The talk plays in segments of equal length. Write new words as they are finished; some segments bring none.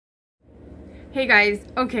Hey guys,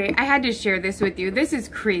 okay, I had to share this with you. This is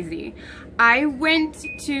crazy. I went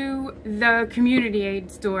to the community aid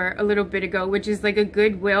store a little bit ago, which is like a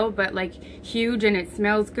Goodwill, but like huge and it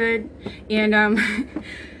smells good. And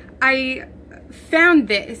I found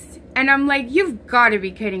this and I'm like, you've got to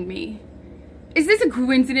be kidding me. Is this a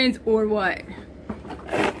coincidence or what?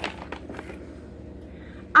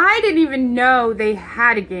 I didn't even know they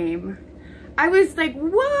had a game. I was like,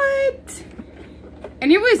 what?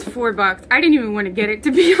 And it was $4. I didn't even want to get it,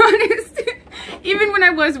 to be honest. Even when I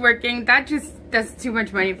was working, that's too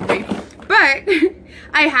much money for me. But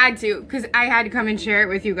I had to, because I had to come and share it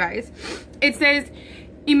with you guys. It says,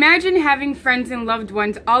 imagine having friends and loved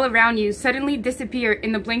ones all around you suddenly disappear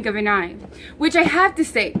in the blink of an eye. Which I have to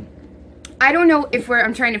say, I don't know if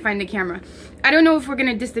I'm trying to find the camera. I don't know if we're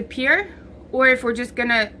going to disappear or if we're just going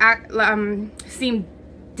to seem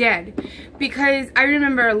dead, because I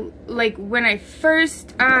remember like when I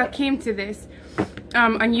first came to this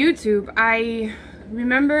on YouTube, I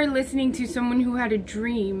remember listening to someone who had a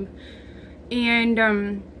dream,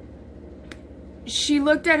 and she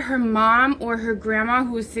looked at her mom or her grandma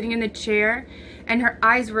who was sitting in the chair, and her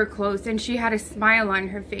eyes were closed and she had a smile on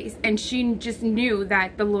her face, and she just knew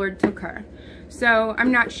that the Lord took her. So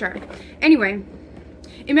I'm not sure. Anyway,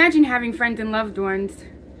 imagine having friends and loved ones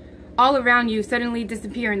all around you suddenly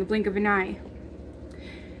disappear in the blink of an eye.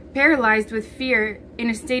 Paralyzed with fear, in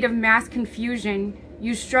a state of mass confusion,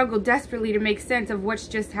 you struggle desperately to make sense of what's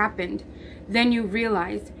just happened. Then you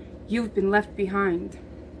realize you've been left behind.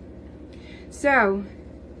 So,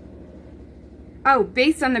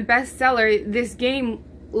 based on the bestseller, this game,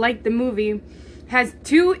 like the movie, has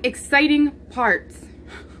two exciting parts.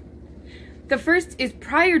 The first is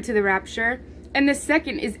prior to the rapture, and the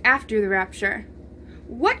second is after the rapture.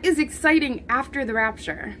 What is exciting after the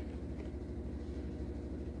rapture?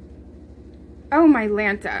 Oh my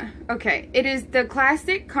Lanta. Okay, it is the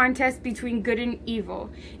classic contest between good and evil.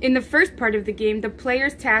 In the first part of the game, the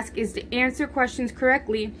player's task is to answer questions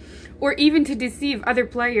correctly, or even to deceive other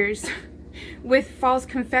players with false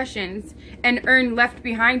confessions and earn left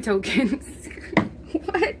behind tokens.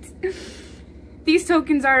 What? These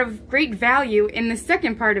tokens are of great value in the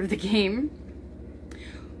second part of the game,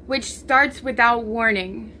 which starts without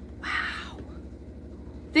warning. Wow.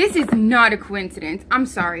 This is not a coincidence. I'm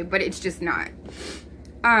sorry, but it's just not.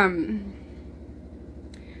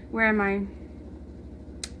 Where am I?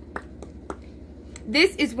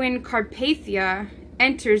 This is when Carpathia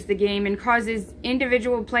enters the game and causes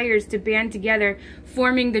individual players to band together,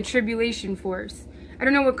 forming the Tribulation Force. I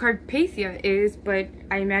don't know what Carpathia is, but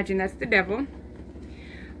I imagine that's the devil.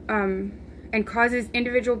 And causes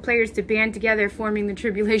individual players to band together, forming the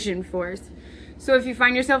Tribulation Force. So if you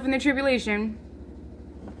find yourself in the tribulation,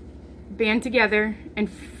 band together and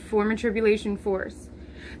form a Tribulation Force.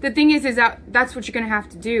 The thing is that's what you're going to have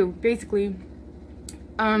to do, basically.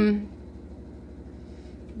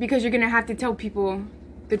 Because you're going to have to tell people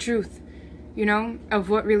the truth, you know, of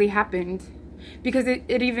what really happened. Because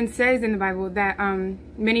it even says in the Bible that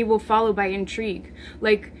many will follow by intrigue.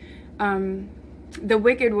 Like, the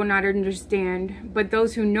wicked will not understand, but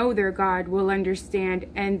those who know their God will understand,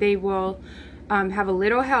 and they will have a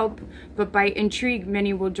little help, but by intrigue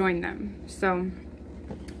many will join them. So,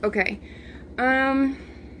 okay. From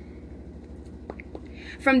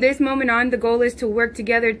this moment on, the goal is to work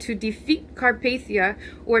together to defeat Carpathia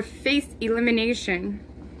or face elimination.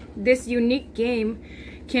 This unique game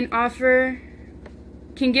can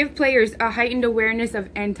give players a heightened awareness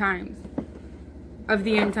of the end times.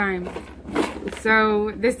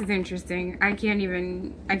 So this is interesting. I can't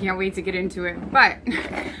wait to get into it. But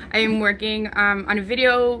I am working on a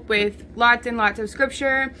video with lots and lots of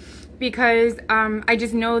scripture, because I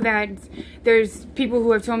just know that there's people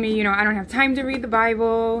who have told me, you know, I don't have time to read the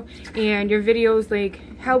Bible, and your videos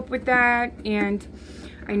like help with that. And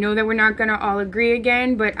I know that we're not gonna all agree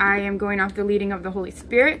again, but I am going off the leading of the Holy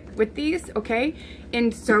Spirit with these, okay?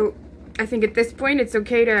 And so I think at this point it's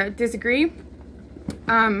okay to disagree.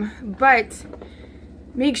 But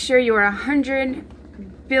make sure you are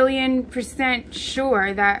 100 billion%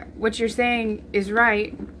 sure that what you're saying is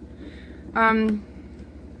right.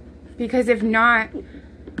 Because if not,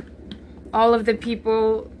 all of the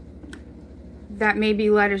people that may be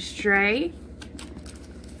led astray,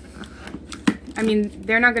 I mean,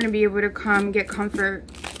 they're not going to be able to come get comfort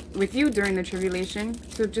with you during the tribulation.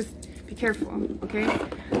 So just be careful, okay?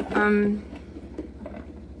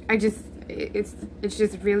 It's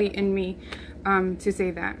just really in me to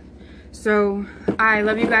say that. So I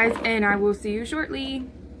love you guys, and I will see you shortly.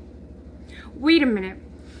 Wait a minute.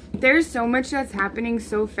 There's so much that's happening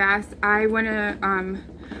so fast. I want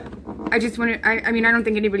to I just want to, I mean, I don't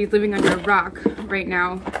think anybody's living under a rock right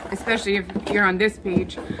now, especially if you're on this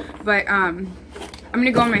page. But I'm going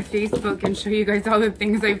to go on my Facebook and show you guys all the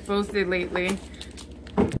things I've posted lately.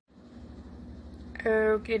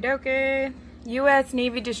 Okay, dokie. U.S.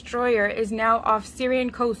 Navy destroyer is now off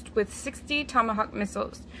Syrian coast with 60 Tomahawk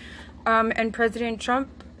missiles. And President Trump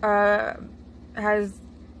has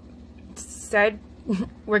said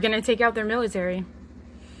we're going to take out their military.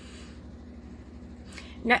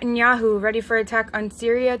 Netanyahu ready for attack on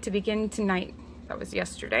Syria to begin tonight. That was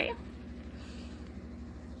yesterday.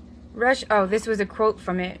 Oh, this was a quote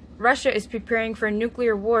from it. Russia is preparing for a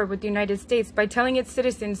nuclear war with the United States by telling its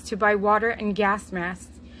citizens to buy water and gas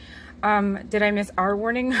masks. Did I miss our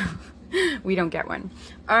warning? We don't get one.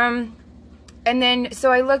 And then,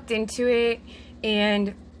 so I looked into it,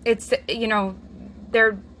 and it's, you know,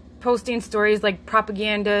 they're posting stories like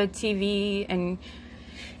propaganda TV, and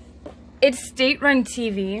it's state-run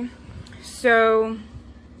TV. So,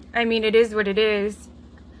 I mean, it is what it is.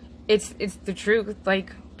 It's the truth.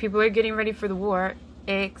 Like, people are getting ready for the war,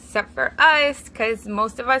 except for us, because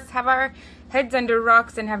most of us have our heads under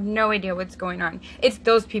rocks and have no idea what's going on. It's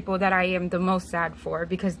those people that I am the most sad for,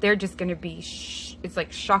 because they're just going to be, it's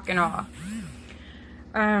like shock and awe.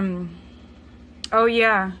 Oh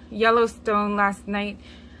yeah, Yellowstone last night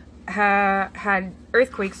had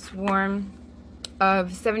earthquake swarm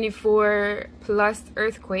of 74 plus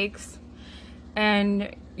earthquakes.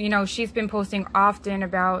 And, you know, she's been posting often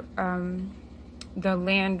about the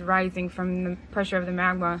land rising from the pressure of the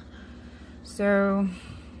magma. So,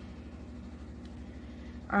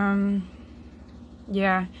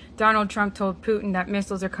 yeah, Donald Trump told Putin that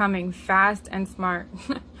missiles are coming fast and smart.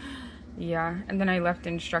 Yeah, and then I left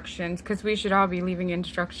instructions, because we should all be leaving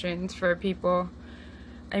instructions for people.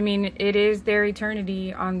 I mean, it is their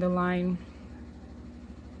eternity on the line.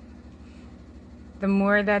 The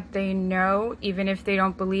more that they know, even if they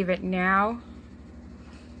don't believe it now,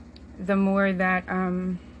 the more that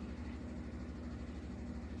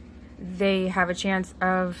they have a chance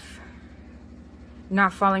of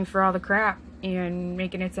not falling for all the crap and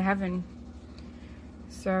making it to heaven.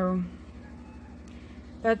 So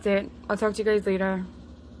that's it. I'll talk to you guys later.